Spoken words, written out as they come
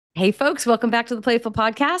Hey, folks, welcome back to the Playful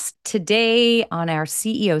Podcast. Today, on our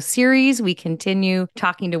CEO series, we continue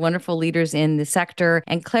talking to wonderful leaders in the sector.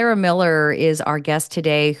 And Clara Miller is our guest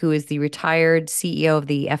today, who is the retired CEO of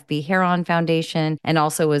the FB Heron Foundation and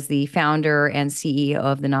also was the founder and CEO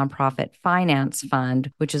of the Nonprofit Finance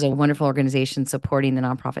Fund, which is a wonderful organization supporting the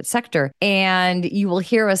nonprofit sector. And you will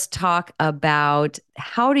hear us talk about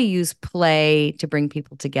how to use play to bring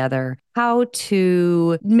people together, how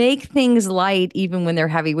to make things light even when they're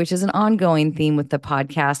heavy, which is an ongoing theme with the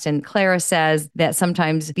podcast. And Clara says that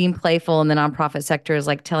sometimes being playful in the nonprofit sector is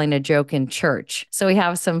like telling a joke in church. So we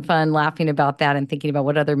have some fun laughing about that and thinking about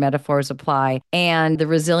what other metaphors apply and the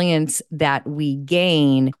resilience that we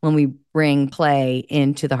gain when we bring play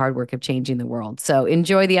into the hard work of changing the world. So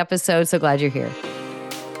enjoy the episode. So glad you're here.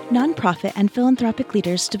 Nonprofit and philanthropic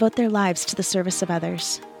leaders devote their lives to the service of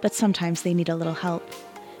others, but sometimes they need a little help.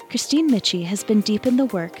 Christine Michie has been deep in the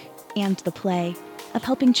work and the play of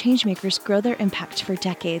helping changemakers grow their impact for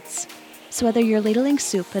decades. So whether you're ladling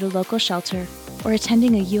soup at a local shelter or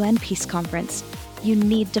attending a UN peace conference, you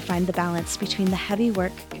need to find the balance between the heavy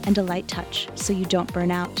work and a light touch so you don't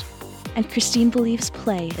burn out. And Christine believes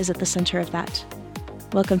play is at the center of that.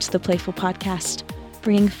 Welcome to the Playful Podcast,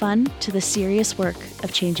 bringing fun to the serious work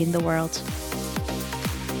of changing the world.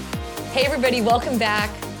 Hey, everybody, welcome back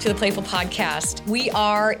to the Playful Podcast. We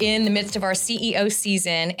are in the midst of our CEO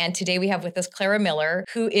season, and today we have with us Clara Miller,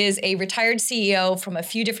 who is a retired CEO from a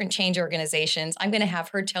few different change organizations. I'm going to have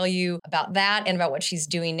her tell you about that and about what she's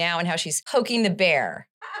doing now and how she's poking the bear,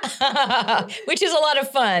 which is a lot of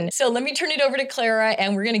fun. So let me turn it over to Clara,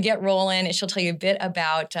 and we're going to get rolling, and she'll tell you a bit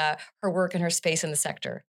about her work and her space in the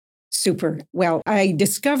sector. Super. Well, I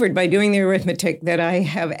discovered by doing the arithmetic that I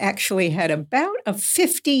have actually had about a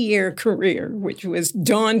 50-year career, which was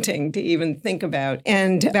daunting to even think about.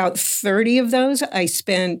 And about 30 of those I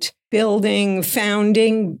spent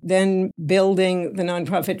founding, then building the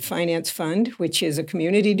Nonprofit Finance Fund, which is a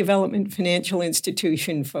community development financial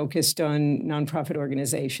institution focused on nonprofit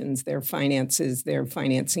organizations, their finances, their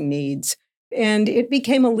financing needs. And it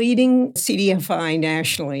became a leading CDFI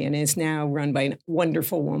nationally and is now run by a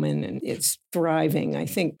wonderful woman, and it's thriving, I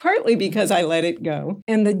think, partly because I let it go.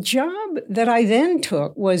 And the job that I then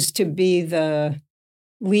took was to be the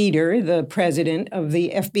leader, the president of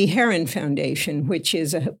the FB Heron Foundation, which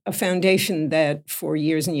is a foundation that for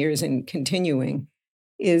years and years and continuing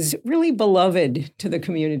is really beloved to the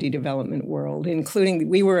community development world, including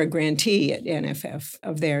we were a grantee at NFF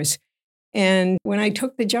of theirs. And when I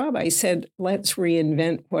took the job, I said, let's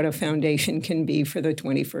reinvent what a foundation can be for the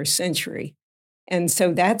 21st century. And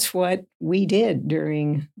so that's what we did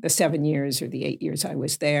during the 7 years or the 8 years I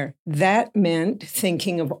was there. That meant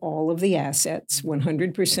thinking of all of the assets,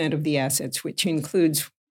 100% of the assets, which includes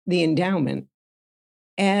the endowment,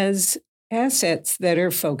 as assets that are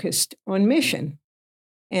focused on mission.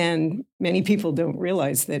 And many people don't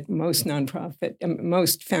realize that most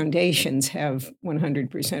foundations have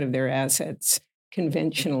 100% of their assets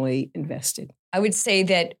conventionally invested. I would say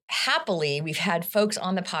that happily, we've had folks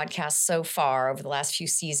on the podcast so far over the last few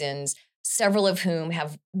seasons, several of whom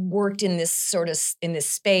have worked in this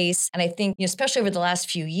space. And I think, especially over the last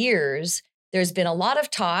few years, there's been a lot of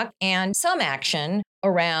talk and some action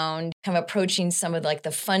around kind of approaching some of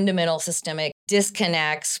the fundamental systemic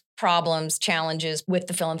disconnects, problems, challenges with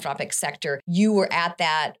the philanthropic sector. You were at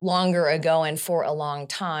that longer ago and for a long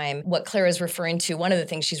time. What Clara is referring to, one of the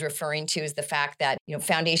things she's referring to is the fact that,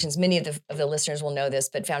 foundations, many of the listeners will know this,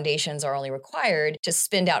 but foundations are only required to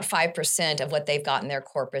spend out 5% of what they've got in their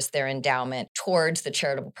corpus, their endowment, towards the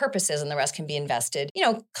charitable purposes, and the rest can be invested,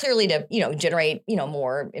 clearly to, generate,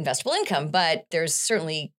 more investable income. But there's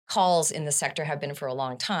certainly calls in the sector have been for a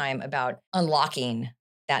long time about unlocking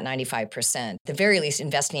that 95%, at the very least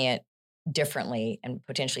investing it differently and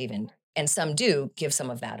potentially even, and some do give some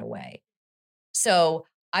of that away. So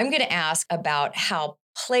I'm going to ask about how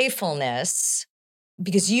playfulness,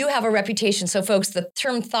 because you have a reputation. So folks, the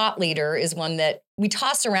term thought leader is one that we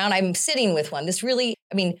toss around. I'm sitting with one. This really,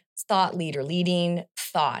 thought leader, leading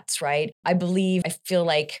thoughts, right? I feel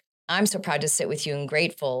like I'm so proud to sit with you and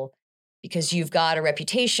grateful because you've got a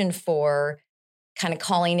reputation for kind of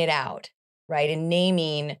calling it out, right? And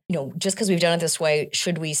naming, just because we've done it this way,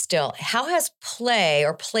 should we still? How has play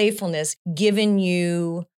or playfulness given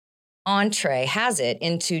you has it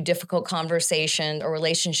into difficult conversations or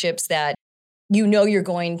relationships that you're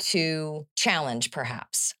going to challenge,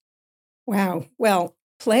 perhaps? Wow. Well,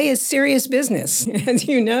 play is serious business, as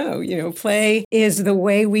you know. Play is the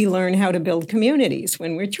way we learn how to build communities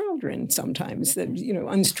when we're children sometimes,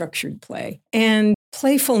 unstructured play. And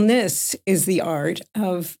playfulness is the art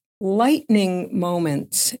of lightning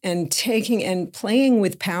moments and taking and playing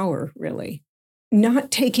with power, really.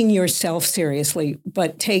 Not taking yourself seriously,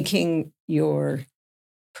 but taking your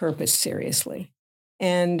purpose seriously.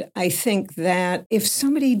 And I think that if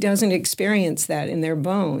somebody doesn't experience that in their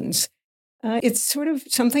bones, it's sort of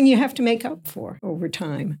something you have to make up for over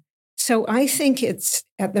time. So I think it's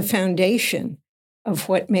at the foundation of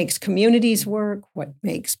what makes communities work, what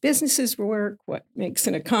makes businesses work, what makes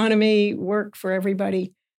an economy work for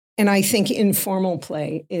everybody. And I think informal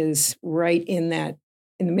play is right in the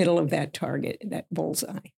middle of that target, that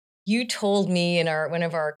bullseye. You told me in one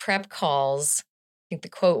of our prep calls, I think the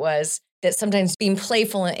quote was that sometimes being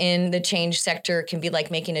playful in the change sector can be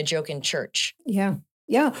like making a joke in church. Yeah.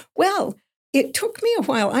 Yeah. Well, it took me a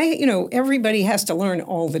while. Everybody has to learn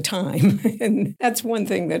all the time. And that's one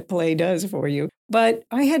thing that play does for you. But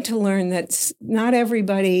I had to learn that not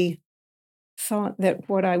everybody thought that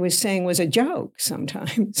what I was saying was a joke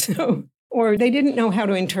sometimes. Or they didn't know how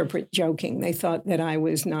to interpret joking. They thought that I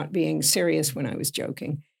was not being serious when I was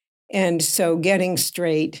joking. And so getting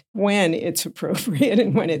straight when it's appropriate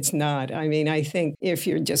and when it's not. I mean, I think if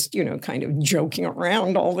you're just, kind of joking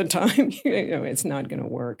around all the time, it's not going to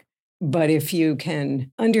work. But if you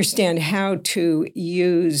can understand how to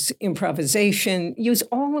use improvisation, use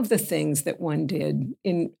all of the things that one did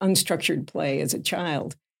in unstructured play as a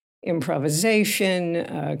child,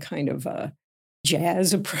 improvisation, kind of a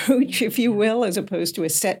jazz approach, if you will, as opposed to a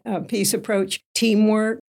set piece approach,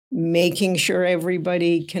 teamwork, making sure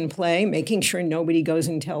everybody can play, making sure nobody goes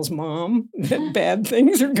and tells mom that bad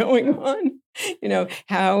things are going on,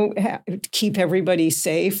 how to keep everybody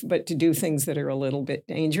safe, but to do things that are a little bit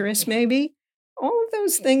dangerous, maybe. All of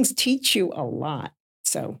those things teach you a lot.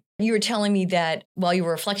 So you were telling me that while you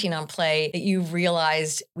were reflecting on play, that you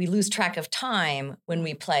realized we lose track of time when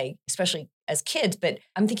we play, especially as kids. But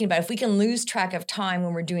I'm thinking about if we can lose track of time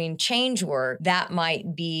when we're doing change work, that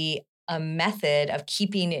might be a method of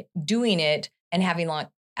doing it and having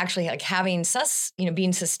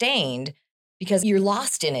being sustained because you're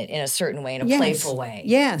lost in it in a certain way, in a playful way.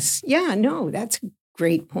 Yes. Yeah, no, that's a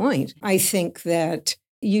great point. I think that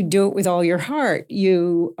you do it with all your heart.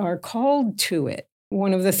 You are called to it.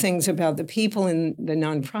 One of the things about the people in the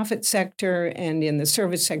nonprofit sector and in the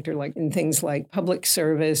service sector, like in things like public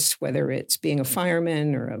service, whether it's being a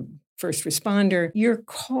fireman or a first responder, you're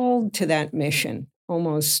called to that mission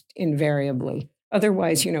almost invariably.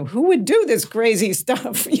 Otherwise, who would do this crazy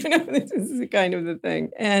stuff? This is kind of the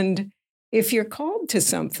thing. And if you're called to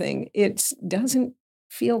something, it doesn't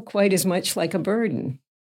feel quite as much like a burden.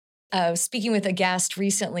 Speaking with a guest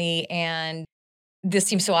recently, and this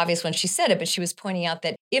seems so obvious when she said it, but she was pointing out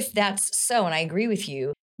that if that's so, and I agree with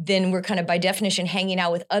you, then we're kind of by definition hanging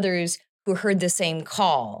out with others who heard the same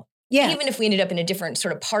call. Yeah. Even if we ended up in a different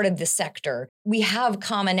sort of part of the sector, we have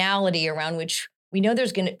commonality around which we know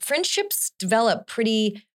friendships develop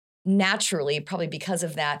pretty naturally, probably because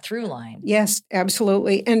of that through line. Yes,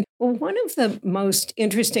 absolutely. And one of the most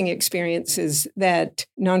interesting experiences that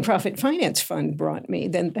Nonprofit Finance Fund brought me,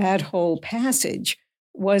 then that whole passage,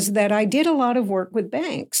 was that I did a lot of work with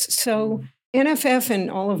banks. So NFF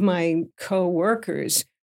and all of my co-workers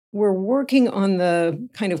were working on the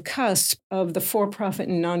kind of cusp of the for-profit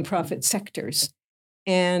and nonprofit sectors.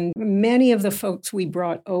 And many of the folks we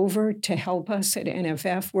brought over to help us at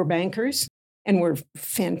NFF were bankers and were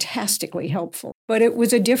fantastically helpful. But it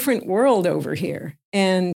was a different world over here,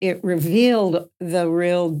 and it revealed the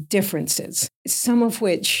real differences, some of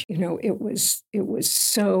which, it was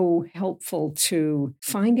so helpful to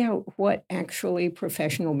find out what actually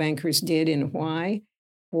professional bankers did and why,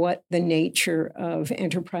 what the nature of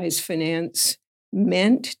enterprise finance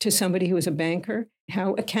meant to somebody who was a banker,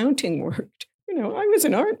 how accounting worked. I was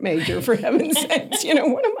an art major, for heaven's sakes.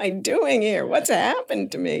 What am I doing here? What's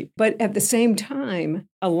happened to me? But at the same time,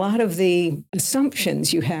 a lot of the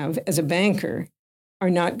assumptions you have as a banker are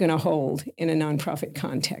not going to hold in a nonprofit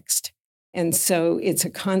context. And so it's a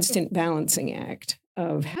constant balancing act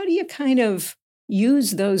of how do you kind of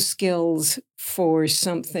use those skills for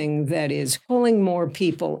something that is pulling more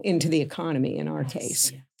people into the economy, in our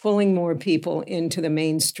case. Pulling more people into the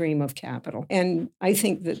mainstream of capital. And I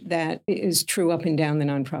think that is true up and down the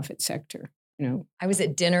nonprofit sector. I was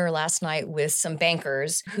at dinner last night with some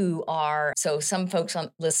bankers who are, so some folks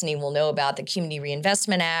listening will know about the Community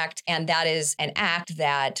Reinvestment Act, and that is an act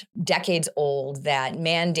that decades old that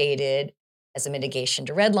mandated as a mitigation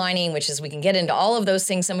to redlining, which is we can get into all of those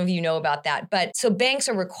things. Some of you know about that. But so banks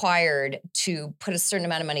are required to put a certain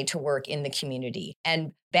amount of money to work in the community.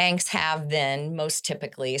 And banks have then, most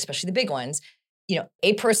typically, especially the big ones,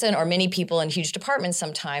 a person or many people in huge departments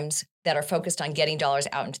sometimes that are focused on getting dollars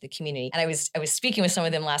out into the community. And I was speaking with some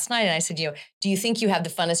of them last night, and I said, do you think you have the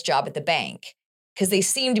funnest job at the bank? Because they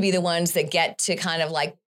seem to be the ones that get to kind of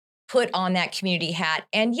like put on that community hat,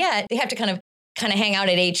 and yet they have to kind of hang out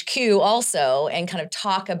at HQ also and kind of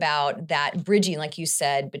talk about that bridging, like you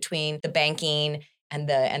said, between the banking and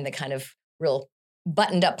the kind of real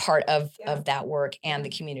buttoned up part of that work and the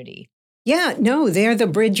community. Yeah, no, they're the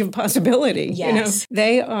bridge of possibility. Yes.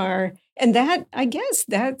 They are. And that, I guess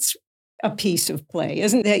that's a piece of play,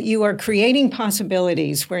 isn't that you are creating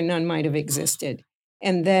possibilities where none might have existed.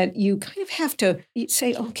 And that you kind of have to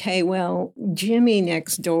say, okay, well, Jimmy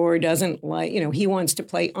next door doesn't like, he wants to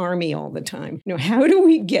play Army all the time. How do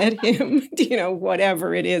we get him,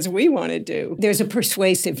 whatever it is we want to do? There's a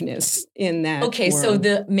persuasiveness in that. Okay, world.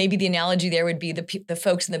 so maybe the analogy there would be the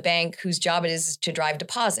folks in the bank whose job it is to drive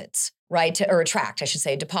deposits, right? Or attract, I should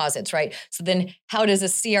say, deposits, right? So then how does a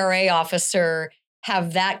CRA officer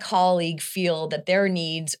have that colleague feel that their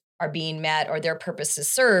needs are being met or their purpose is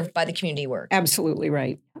served by the community work? Absolutely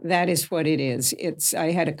right. That is what it is.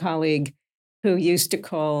 I had a colleague who used to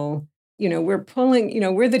call, we're pulling,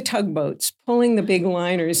 we're the tugboats, pulling the big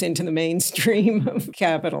liners into the mainstream of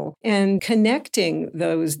capital and connecting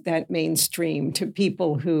that mainstream to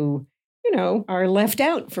people who, are left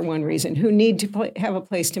out for one reason, who need to have a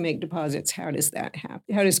place to make deposits. How does that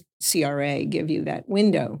happen? How does CRA give you that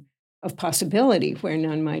window of possibility where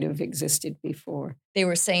none might have existed before? They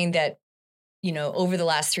were saying that, over the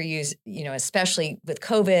last 3 years, especially with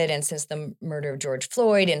COVID and since the murder of George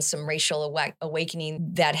Floyd and some racial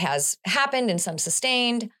awakening that has happened and some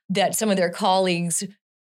sustained, that some of their colleagues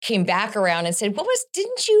came back around and said,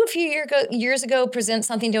 didn't you a few years ago present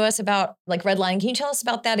something to us about like redlining? Can you tell us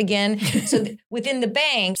about that again? So within the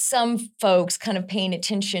bank, some folks kind of paying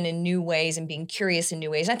attention in new ways and being curious in new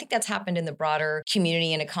ways. I think that's happened in the broader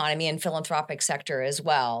community and economy and philanthropic sector as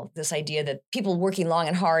well. This idea that people working long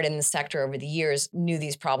and hard in the sector over the years knew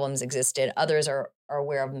these problems existed. Others are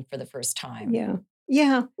aware of them for the first time. Yeah.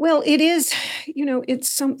 Yeah. Well, it is,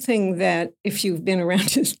 it's something that if you've been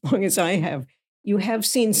around as long as I have, you have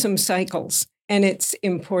seen some cycles, and it's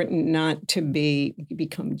important not to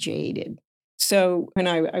become jaded. So when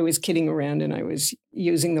I was kidding around and I was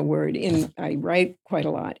using the word I write quite a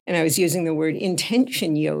lot, and I was using the word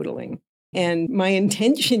intention yodeling. And my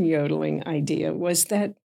intention yodeling idea was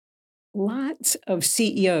that lots of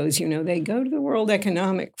CEOs, they go to the World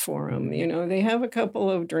Economic Forum, they have a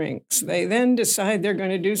couple of drinks. They then decide they're going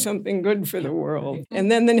to do something good for the world.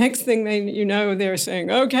 And then the next thing they're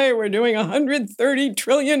saying, okay, we're doing 130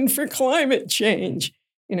 trillion for climate change.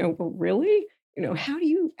 Well, really? How do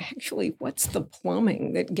you what's the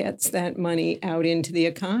plumbing that gets that money out into the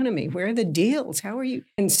economy? Where are the deals? How are you?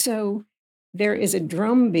 And so there is a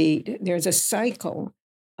drumbeat, there's a cycle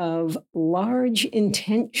of large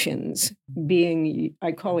intentions being,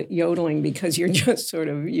 I call it yodeling because you're just sort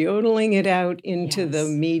of yodeling it out into the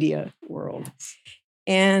media world.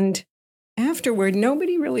 And afterward,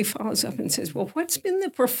 nobody really follows up and says, well, what's been the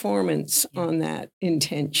performance on that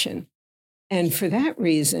intention? And for that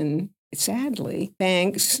reason, sadly,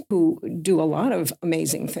 banks who do a lot of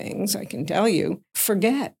amazing things, I can tell you,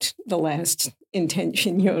 forget the last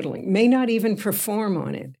intention yodeling, may not even perform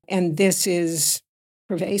on it. And this is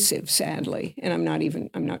pervasive, sadly. And I'm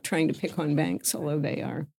not trying to pick on banks, although they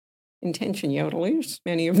are intention yodelers,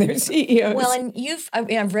 many of their CEOs. Well, and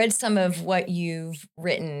I've read some of what you've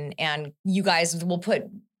written, and you guys will put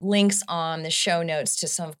links on the show notes to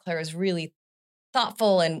some of Clara's really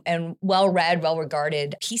thoughtful and well-read,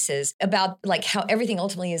 well-regarded pieces about like how everything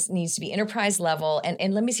ultimately needs to be enterprise level.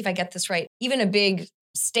 And let me see if I get this right. Even a big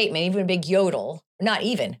statement, even a big yodel,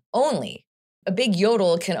 only a big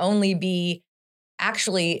yodel can only be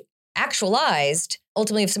actualized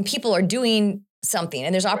ultimately if some people are doing something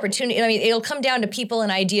and there's opportunity. I mean, it'll come down to people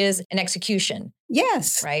and ideas and execution.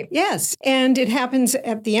 Yes. Right. Yes. And it happens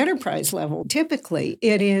at the enterprise level. Typically,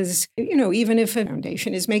 it is, even if a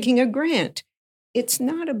foundation is making a grant, it's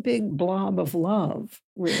not a big blob of love,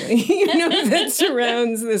 really, that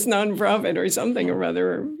surrounds this nonprofit or something or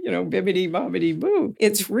other, bibbity bobbity boo.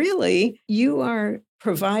 It's really, you are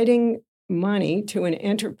providing money to an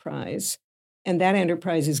enterprise, and that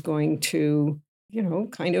enterprise is going to,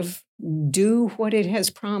 kind of do what it has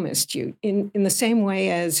promised you in the same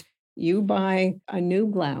way as you buy a new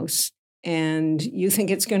blouse and you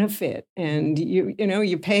think it's going to fit, and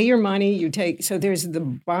you pay your money, so there's the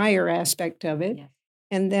buyer aspect of it. Yes.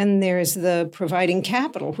 And then there's the providing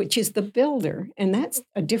capital, which is the builder. And that's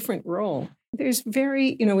a different role. There's in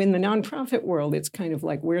the nonprofit world, it's kind of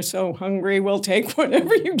like, we're so hungry, we'll take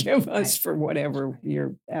whatever you give us for whatever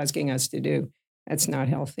you're asking us to do. That's not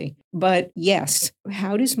healthy. But yes,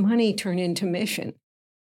 how does money turn into mission?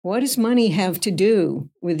 What does money have to do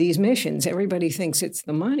with these missions? Everybody thinks it's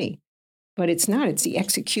the money, but it's not. It's the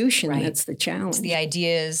execution that's the challenge. It's the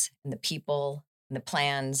ideas and the people and the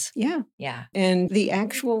plans. Yeah. Yeah. And the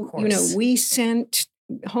actual, we sent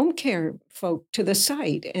home care folk to the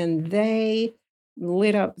site and they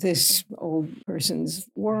lit up this old person's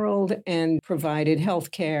world and provided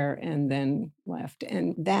health care and then left.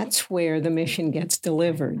 And that's where the mission gets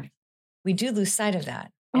delivered. We do lose sight of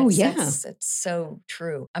that. It's so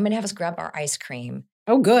true. I'm going to have us grab our ice cream.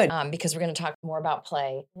 Oh, good. Because we're going to talk more about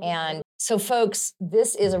play. And so, folks,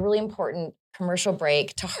 this is a really important commercial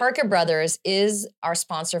break. Taharka Brothers is our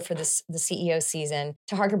sponsor for the CEO season.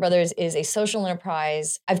 Taharka Brothers is a social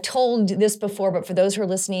enterprise. I've told this before, but for those who are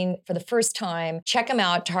listening for the first time, check them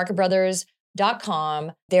out,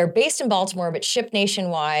 taharkabrothers.com. They're based in Baltimore, but ship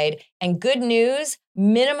nationwide. And good news,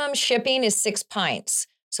 minimum shipping is 6 pints.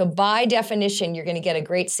 So by definition, you're going to get a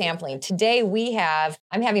great sampling. Today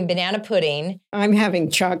I'm having banana pudding. I'm having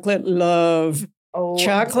chocolate love. Oh,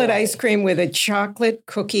 chocolate ice cream with a chocolate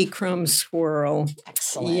cookie crumb swirl.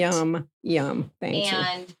 Excellent. Yum, yum. Thank you.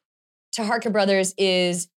 And Taharka Brothers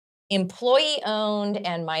is employee-owned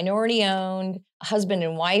and minority-owned, husband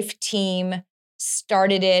and wife team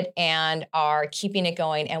started it and are keeping it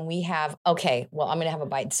going. And we have, I'm going to have a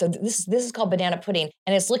bite. So this is called banana pudding.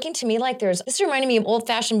 And it's looking to me like this reminded me of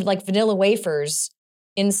old-fashioned like vanilla wafers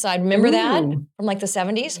inside. Remember that from like the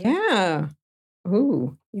 70s? Yeah.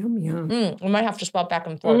 Ooh, yum, yum. We might have to swap back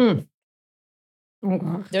and forth. Oh,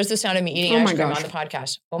 gosh. There's the sound of me eating ice cream on the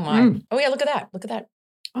podcast. Oh, my. Oh, yeah, look at that. Look at that.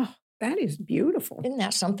 Oh, that is beautiful. Isn't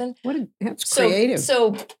that something? That's creative.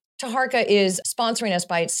 So Taharka is sponsoring us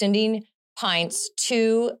by sending pints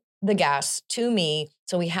to the guests, to me.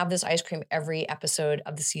 So we have this ice cream every episode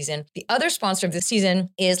of the season. The other sponsor of the season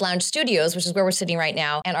is Lounge Studios, which is where we're sitting right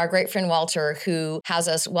now. And our great friend Walter, who has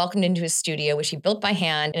us welcomed into his studio, which he built by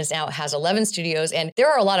hand and now has 11 studios. And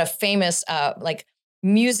there are a lot of famous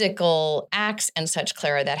musical acts and such,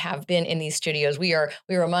 Clara, that have been in these studios. We are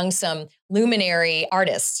among some luminary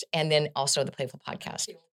artists, and then also the Playful Podcast.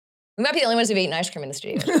 We might be the only ones who've eaten ice cream in the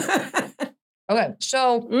studio. Okay,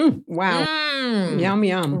 so wow, yum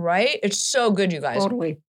yum, right? It's so good, you guys.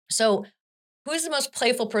 Totally. So, who's the most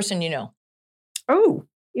playful person you know? Oh,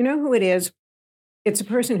 you know who it is? It's a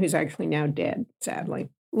person who's actually now dead, sadly.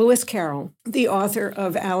 Lewis Carroll, the author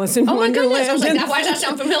of Alice in Wonderland. Oh my goodness! Why does that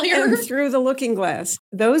sound familiar? And Through the Looking Glass.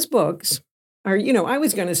 Those books are, I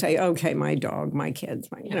was going to say, okay, my dog, my kids,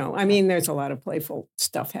 there's a lot of playful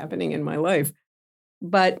stuff happening in my life,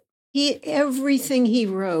 but everything he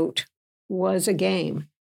wrote was a game.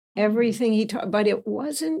 Everything he taught, but it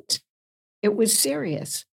wasn't, it was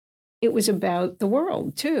serious. It was about the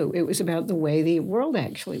world too. It was about the way the world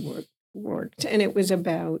actually worked. And it was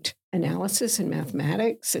about analysis and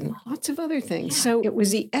mathematics and lots of other things. Yeah. So it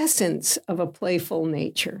was the essence of a playful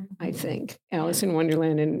nature, I think. Alice in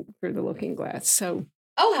Wonderland and Through the Looking Glass. So.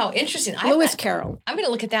 Oh, how interesting. Lewis Carroll. I'm going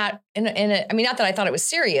to look at that not that I thought it was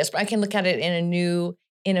serious, but I can look at it in a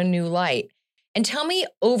new light. And tell me,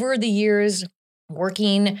 over the years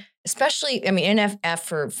working, especially, in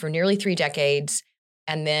NFF for nearly 3 decades,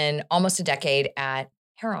 and then almost a decade at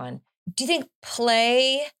Heron, do you think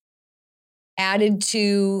play added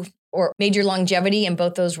to or made your longevity in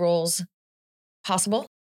both those roles possible?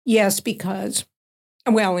 Yes, because,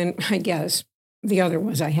 and I guess the other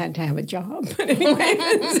was I had to have a job. But anyway,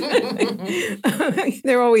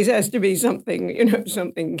 there always has to be something,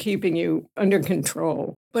 something keeping you under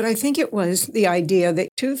control. But I think it was the idea that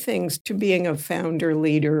 2 things to being a founder,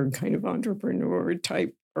 leader, kind of entrepreneur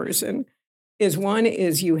type person is, one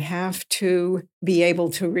is you have to be able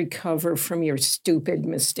to recover from your stupid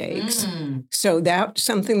mistakes. So that's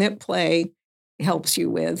something that play helps you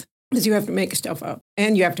with, because you have to make stuff up,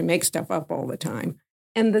 and you have to make stuff up all the time.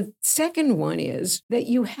 And the second one is that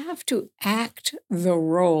you have to act the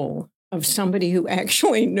role of somebody who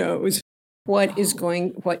actually knows what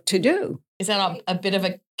to do. Is that a bit of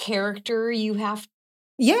a character you have?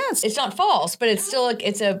 Yes. It's not false, but it's still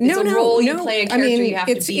it's a role you play, a character you have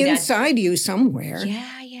to be. It's inside you somewhere.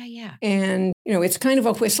 Yeah. And, it's kind of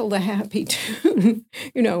a whistle to happy tune.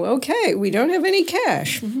 Okay, we don't have any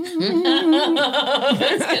cash. It's going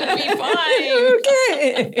to be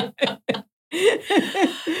fine.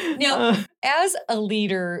 Okay. Now, as a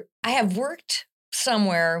leader, I have worked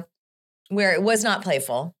somewhere where it was not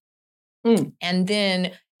playful. And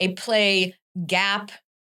then a play gap,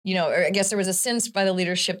 or I guess there was a sense by the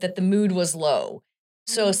leadership that the mood was low.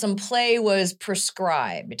 So some play was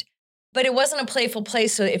prescribed, but it wasn't a playful play.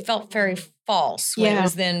 So it felt very false when it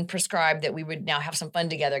was then prescribed that we would now have some fun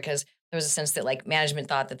together because There was a sense that like management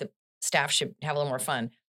thought that the staff should have a little more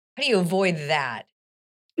fun. How do you avoid that?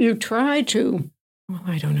 You try to. Well,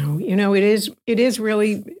 I don't know. It is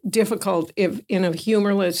really difficult if in a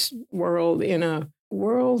humorless world, in a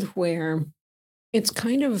world where it's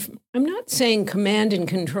kind of, I'm not saying command and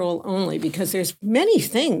control only, because there's many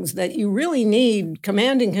things that you really need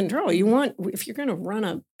command and control. You want, if you're going to run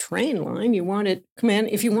a train line, you want it command.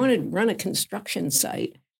 If you want to run a construction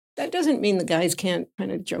site, that doesn't mean the guys can't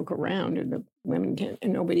kind of joke around or the women can't,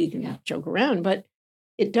 and nobody can joke around. But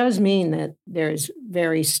it does mean that there's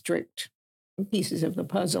very strict pieces of the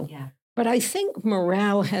puzzle. Yeah. But I think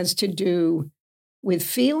morale has to do with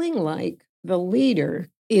feeling like the leader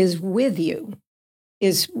is with you,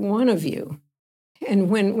 is one of you. And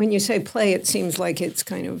when you say play, it seems like it's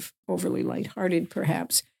kind of overly lighthearted,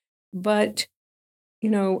 perhaps. But,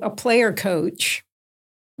 a player coach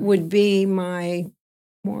would be my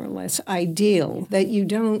more or less ideal, that you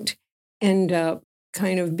don't end up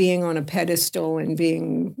kind of being on a pedestal and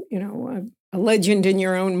being, a legend in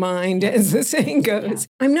your own mind, as the saying goes.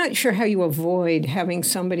 Yeah. I'm not sure how you avoid having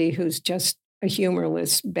somebody who's just a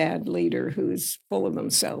humorless, bad leader who's full of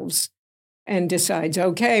themselves and decides,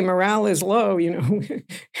 okay, morale is low,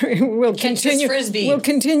 we'll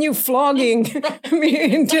continue flogging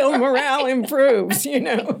until morale improves,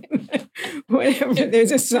 whatever,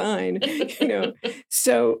 there's a sign,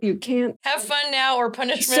 So you can't have fun now or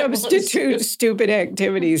punishment. Substitute stupid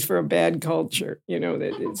activities for a bad culture,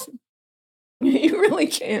 that is. You really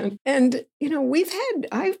can't. And,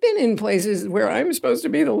 I've been in places where I'm supposed to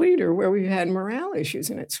be the leader where we've had morale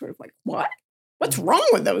issues. And it's sort of like, what? What's wrong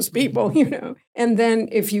with those people? And then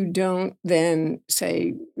if you don't then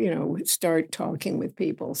say, start talking with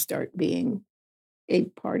people, start being a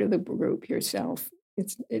part of the group yourself,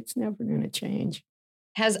 it's never going to change.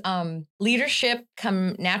 Has leadership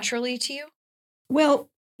come naturally to you? Well,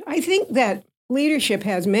 I think that leadership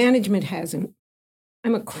has, management hasn't.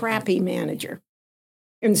 I'm a crappy manager.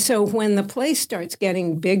 And so when the place starts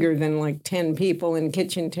getting bigger than like 10 people in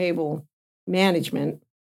kitchen table management,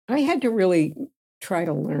 I had to really try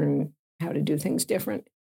to learn how to do things different.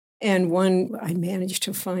 And I managed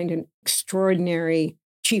to find an extraordinary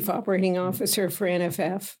chief operating officer for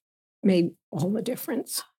NFF, made all the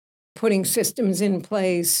difference. Putting systems in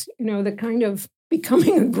place, the kind of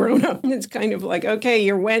becoming a grown-up. It's kind of like, okay,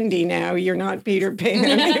 you're Wendy now, you're not Peter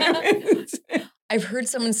Pan. I've heard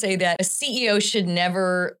someone say that a CEO should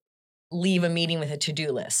never leave a meeting with a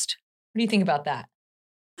to-do list. What do you think about that?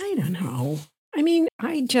 I don't know. I mean,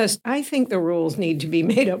 I think the rules need to be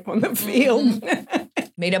made up on the field.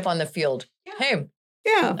 Made up on the field. Yeah. Hey,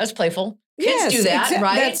 yeah, that's playful. Kids do that,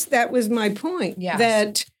 right? That was my point. Yes.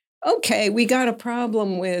 That, okay, we got a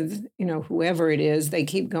problem with, whoever it is. They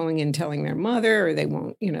keep going and telling their mother, or they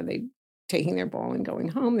won't, they taking their ball and going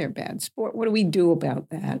home. They're bad sport. What do we do about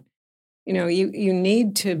that? You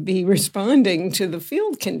need to be responding to the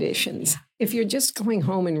field conditions. If you're just going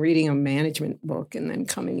home and reading a management book and then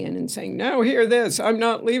coming in and saying, no, hear this, I'm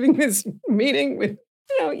not leaving this meeting with,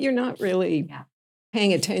 you're not really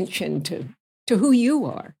paying attention to who you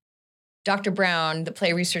are. Dr. Brown, the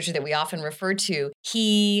play researcher that we often refer to,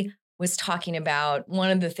 he was talking about one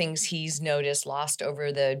of the things he's noticed lost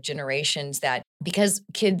over the generations, that because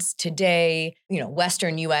kids today,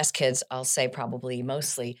 Western US kids, I'll say probably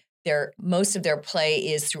mostly, most of their play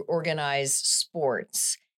is through organized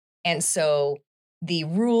sports. And so the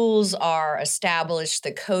rules are established,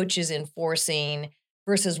 the coach is enforcing,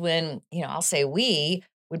 versus when, I'll say we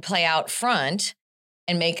would play out front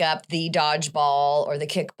and make up the dodgeball or the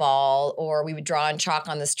kickball, or we would draw in chalk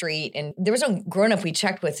on the street. And there was no grown-up we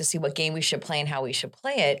checked with to see what game we should play and how we should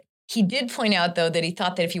play it. He did point out, though, that he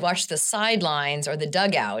thought that if you watch the sidelines or the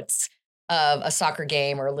dugouts of a soccer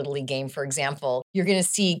game or a Little League game, for example, you're going to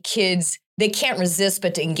see kids, they can't resist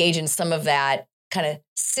but to engage in some of that kind of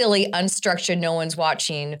silly, unstructured, no one's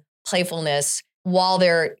watching playfulness while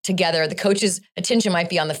they're together. The coach's attention might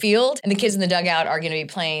be on the field, and the kids in the dugout are going to be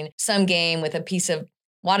playing some game with a piece of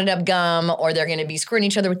wadded up gum, or they're going to be squirting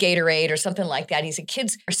each other with Gatorade or something like that. And he said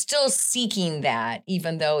kids are still seeking that,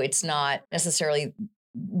 even though it's not necessarily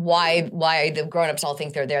why the grown-ups all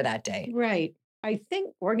think they're there that day. Right. I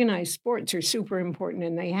think organized sports are super important,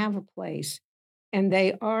 and they have a place, and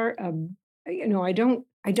they are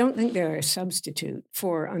I don't think they're a substitute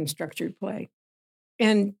for unstructured play.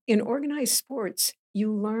 And in organized sports,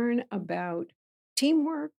 you learn about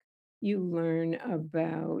teamwork, you learn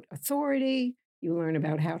about authority, you learn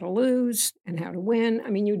about how to lose and how to win. I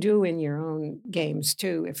mean, you do in your own games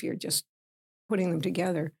too, if you're just putting them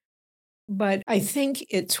together. But I think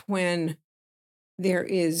it's when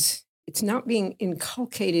it's not being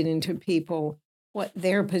inculcated into people what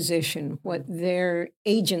their position, what their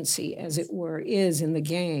agency, as it were, is in the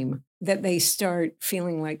game, that they start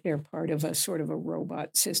feeling like they're part of a sort of a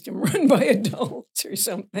robot system run by adults or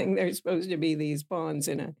something. They're supposed to be these pawns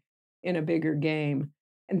in a bigger game.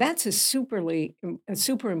 And that's a super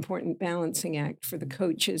important balancing act for the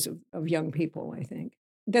coaches of young people, I think.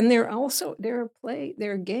 Then there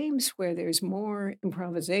are games where there's more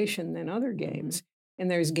improvisation than other games. And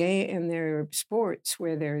there are sports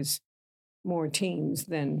where there's more teams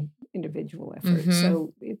than individual effort.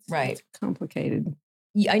 So it's complicated.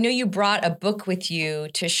 I know you brought a book with you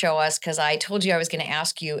to show us, because I told you I was going to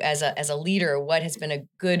ask you as a leader, what has been a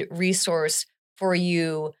good resource for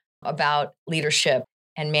you about leadership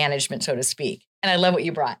and management, so to speak. And I love what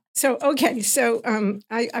you brought. So, okay. So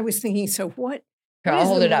I was thinking, so what I'll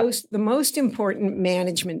hold it up. The most important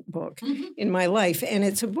management book in my life? And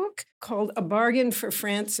it's a book called A Bargain for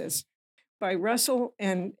Francis by Russell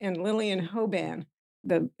and Lillian Hoban.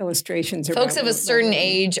 The illustrations are folks of a certain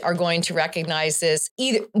age are going to recognize this.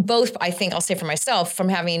 Both, I think, I'll say for myself, from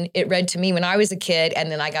having it read to me when I was a kid,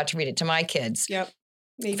 and then I got to read it to my kids. Yep.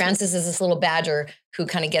 Francis is this little badger who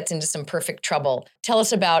kind of gets into some perfect trouble. Tell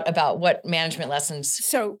us about what management lessons.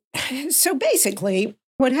 So basically,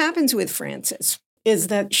 what happens with Francis is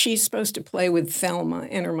that she's supposed to play with Thelma,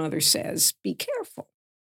 and her mother says, "Be careful."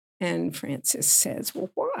 And Francis says,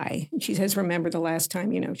 "Well, why?" And she says, "Remember the last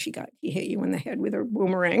time, he hit you in the head with a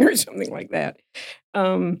boomerang," or something like that.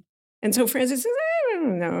 And so Francis says,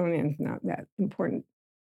 "No, it's not that important."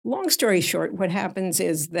 Long story short, what happens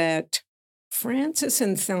is that Francis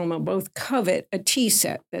and Thelma both covet a tea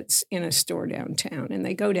set that's in a store downtown. And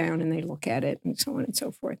they go down and they look at it and so on and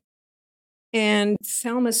so forth. And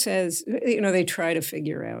Thelma says, they try to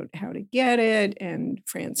figure out how to get it. And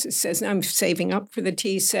Francis says, "I'm saving up for the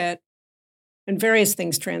tea set." And various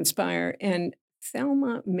things transpire. And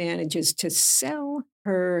Thelma manages to sell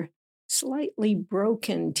her slightly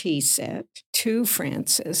broken tea set to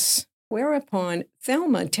Francis, whereupon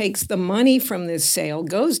Thelma takes the money from this sale,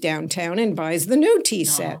 goes downtown and buys the new tea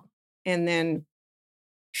set, and then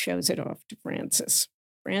shows it off to Francis.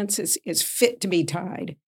 Francis is fit to be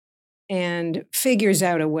tied and figures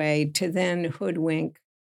out a way to then hoodwink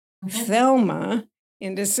Thelma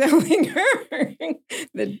into selling her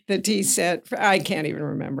the tea set. I can't even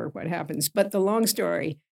remember what happens. But the long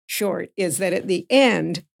story short is that at the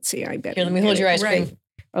end, I bet. Here, let me hold your ice cream. Right.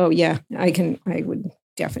 Oh, yeah, I would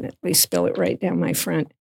definitely spill it right down my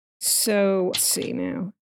front. So let's see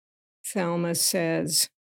now. Thelma says,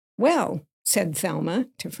 "Well," said Thelma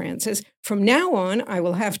to Francis, "from now on, I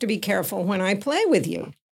will have to be careful when I play with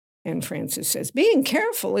you." And Francis says, "Being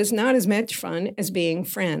careful is not as much fun as being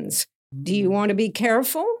friends. Do you want to be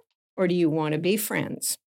careful or do you want to be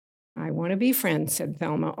friends?" "I want to be friends," said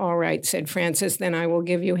Thelma. "All right," said Francis, "then I will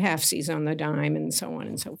give you halfsies on the dime," and so on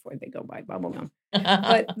and so forth. They go buy bubblegum.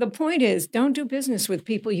 But the point is, don't do business with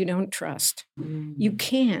people you don't trust. You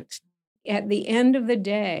can't. At the end of the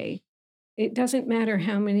day, it doesn't matter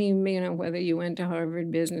how many, whether you went to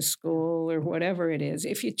Harvard Business School or whatever it is.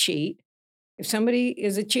 If you cheat, if somebody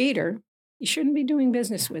is a cheater, you shouldn't be doing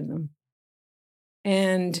business with them.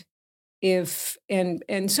 And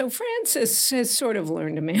so Francis has sort of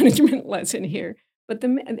learned a management lesson here. But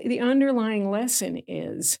the underlying lesson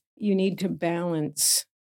is you need to balance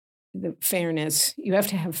the fairness. You have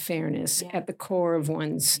to have fairness at the core of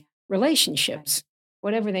one's relationships,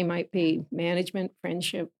 whatever they might be, management,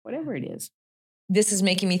 friendship, whatever it is. This is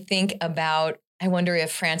making me think about, I wonder if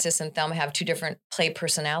Francis and Thelma have two different play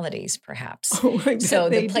personalities, perhaps. So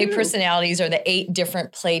the play personalities are the 8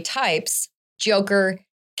 different play types: Joker,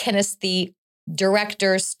 kinesthete,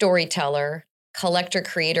 director, storyteller, collector,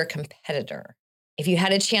 creator, competitor. If you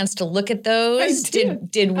had a chance to look at those,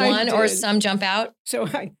 did one or some jump out? So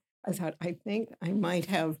I thought, I think I might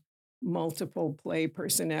have multiple play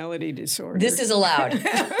personality disorder. This is allowed. I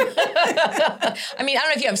mean, I don't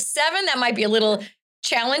know if you have 7, that might be a little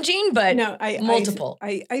challenging, but no, multiple.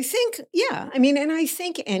 I think, yeah. I mean, and I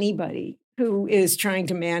think anybody who is trying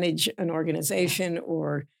to manage an organization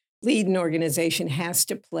or lead an organization has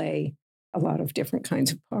to play a lot of different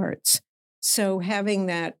kinds of parts. So having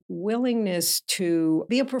that willingness to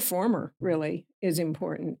be a performer really is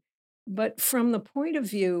important. But from the point of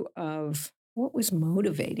view of what was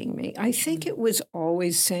motivating me, I think it was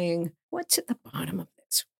always saying, what's at the bottom of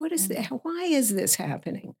this? What is that? Why is this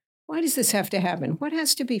happening? Why does this have to happen? What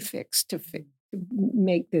has to be fixed to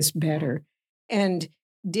make this better? And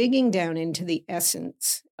digging down into the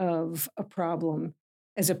essence of a problem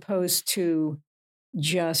as opposed to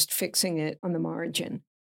just fixing it on the margin.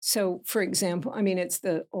 So, for example, I mean, it's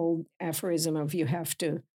the old aphorism of you have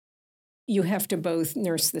to you have to both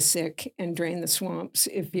nurse the sick and drain the swamps.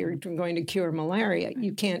 If you're going to cure malaria,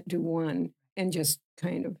 you can't do one and just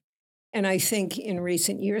kind of. And I think in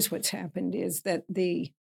recent years, what's happened is that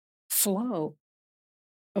the flow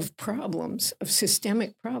of problems, of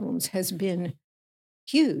systemic problems, has been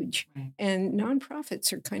huge. Right. And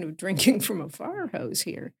nonprofits are kind of drinking from a fire hose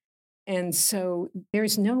here. And so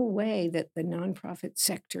there's no way that the nonprofit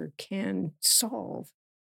sector can solve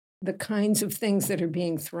the kinds of things that are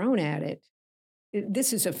being thrown at it.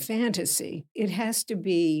 This is a fantasy. It has to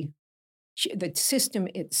be, the system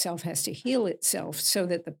itself has to heal itself so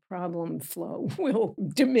that the problem flow will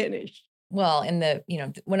diminish. Well, and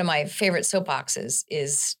one of my favorite soapboxes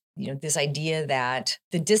is, this idea that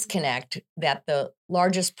the disconnect, that the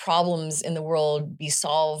largest problems in the world be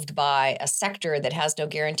solved by a sector that has no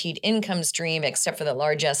guaranteed income stream except for the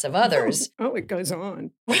largesse of others. Oh, it goes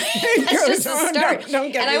on. That's just the start.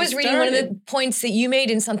 Don't get and I was reading one of the points that you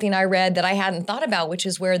made in something I read that I hadn't thought about, which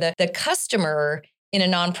is where the customer in a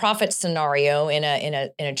nonprofit scenario, in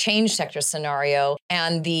a change sector scenario,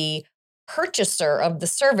 and the purchaser of the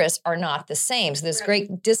service are not the same. So there's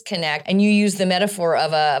great disconnect. And you use the metaphor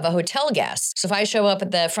of a hotel guest. So if I show up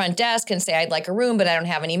at the front desk and say, I'd like a room, but I don't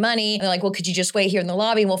have any money, and they're like, well, could you just wait here in the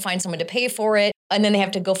lobby and we'll find someone to pay for it? And then they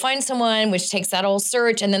have to go find someone, which takes that whole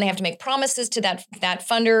search. And then they have to make promises to that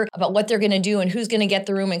funder about what they're going to do and who's going to get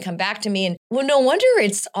the room and come back to me. And well, no wonder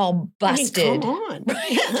it's all busted. I mean, come on.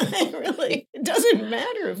 Yeah, really. It doesn't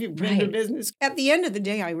matter if you've been to business. At the end of the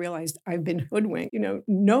day, I realized I've been hoodwinked.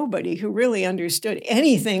 Nobody who really understood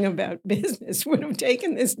anything about business would have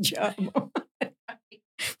taken this job on.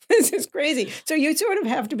 This is crazy. So you sort of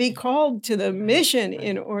have to be called to the mission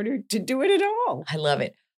in order to do it at all. I love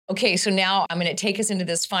it. Okay, so now I'm going to take us into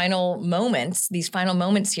these final moments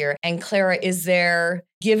here. And Clara, is there,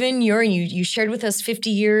 given you shared with us 50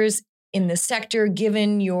 years in the sector,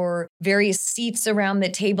 given your various seats around the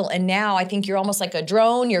table, and now I think you're almost like a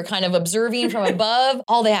drone. You're kind of observing from above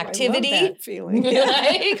all the activity. I love that feeling.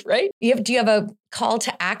 Right? Do you have a call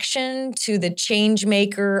to action to the change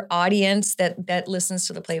maker audience that listens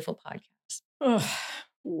to the Playful podcast? Oh,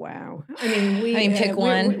 wow. I mean, pick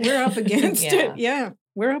one. We're up against it. Yeah.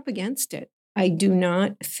 We're up against it. I do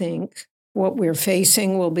not think what we're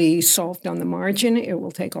facing will be solved on the margin. It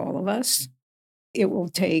will take all of us. It will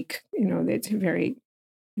take, it's very,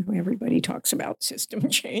 everybody talks about system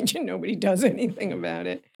change and nobody does anything about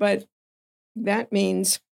it. But that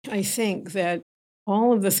means, I think, that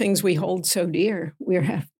all of the things we hold so dear, we're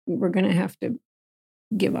going to have to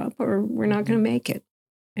give up or we're not going to make it.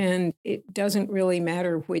 And it doesn't really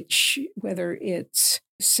matter whether it's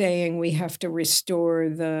saying we have to restore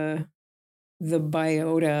the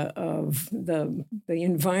biota of the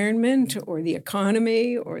environment or the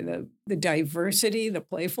economy or the diversity, the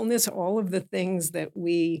playfulness, all of the things that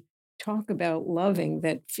we talk about loving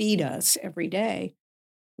that feed us every day,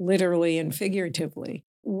 literally and figuratively.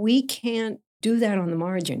 We can't do that on the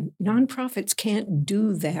margin. Nonprofits can't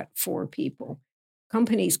do that for people.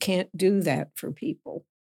 Companies can't do that for people.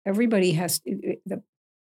 Everybody has to,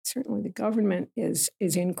 certainly the government is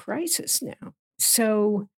in crisis now.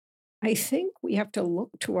 So I think we have to look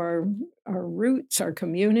to our roots, our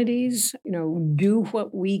communities, do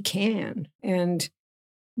what we can. And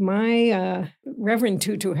my Reverend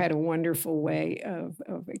Tutu had a wonderful way of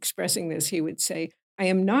expressing this. He would say, I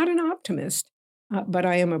am not an optimist, but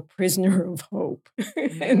I am a prisoner of hope.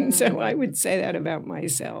 And so I would say that about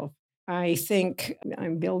myself. I think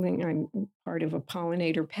I'm part of a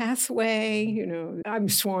pollinator pathway. I'm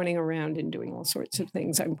swanning around and doing all sorts of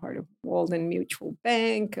things. I'm part of Walden Mutual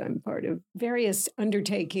Bank. I'm part of various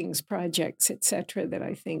undertakings, projects, et cetera, that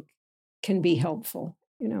I think can be helpful.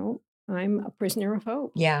 I'm a prisoner of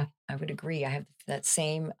hope. Yeah, I would agree. I have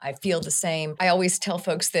I feel the same. I always tell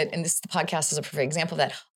folks that, and the podcast is a perfect example of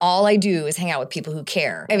that, all I do is hang out with people who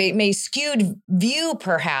care. I mean, it may skewed view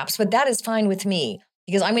perhaps, but that is fine with me.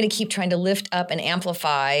 Because I'm going to keep trying to lift up and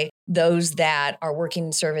amplify those that are working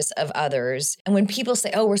in service of others. And when people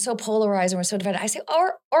say, oh, we're so polarized and we're so divided, I say,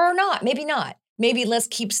 or not, maybe not. Maybe let's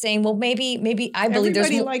keep saying, well, maybe I believe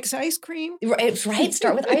everybody likes ice cream. Right.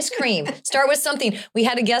 Start with ice cream. Start with something. We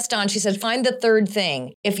had a guest on. She said, find the third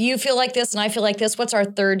thing. If you feel like this and I feel like this, what's our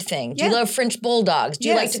third thing? Do you love French bulldogs? Do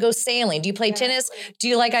you like to go sailing? Do you play tennis? Do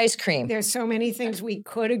you like ice cream? There's so many things we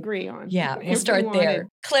could agree on. Yeah, we'll start there.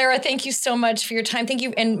 Clara, thank you so much for your time. Thank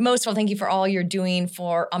you. And most of all, thank you for all you're doing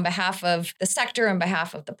on behalf of the sector, on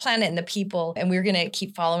behalf of the planet and the people. And we're going to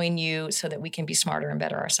keep following you so that we can be smarter and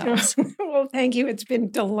better ourselves. Well, thank you. It's been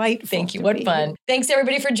delightful. Thank you. What fun. Thanks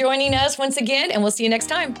everybody for joining us once again, and we'll see you next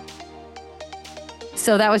time.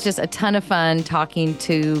 So that was just a ton of fun talking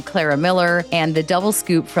to Clara Miller, and the double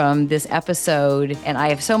scoop from this episode. And I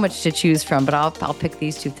have so much to choose from, but I'll pick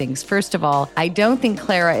these two things. First of all, I don't think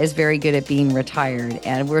Clara is very good at being retired,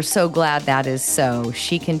 and we're so glad that is so.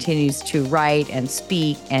 She continues to write and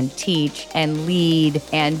speak and teach and lead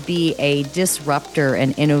and be a disruptor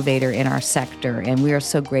and innovator in our sector, and we are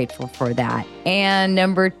so grateful for that. And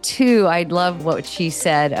number two, I love what she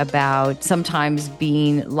said about sometimes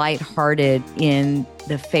being lighthearted in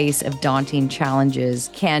the face of daunting challenges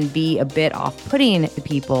can be a bit off-putting to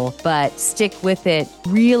people, but stick with it.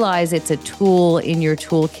 Realize it's a tool in your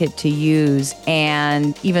toolkit to use.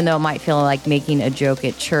 And even though it might feel like making a joke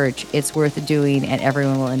at church, it's worth doing, and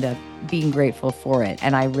everyone will end up being grateful for it.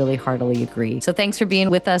 And I really heartily agree. So thanks for being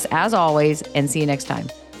with us as always, and see you next time.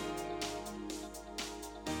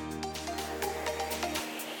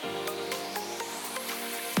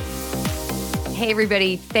 Hey,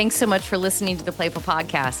 everybody. Thanks so much for listening to the Playful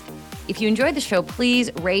Podcast. If you enjoyed the show,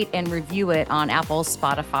 please rate and review it on Apple,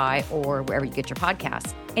 Spotify, or wherever you get your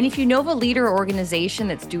podcasts. And if you know of a leader or organization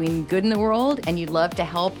that's doing good in the world and you'd love to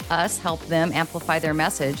help us help them amplify their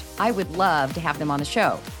message, I would love to have them on the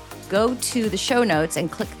show. Go to the show notes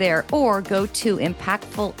and click there, or go to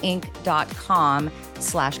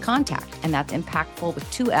impactfulinc.com/contact. And that's impactful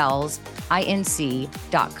with 2 L's,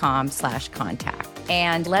 inc.com/contact.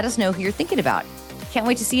 And let us know who you're thinking about. Can't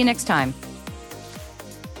wait to see you next time.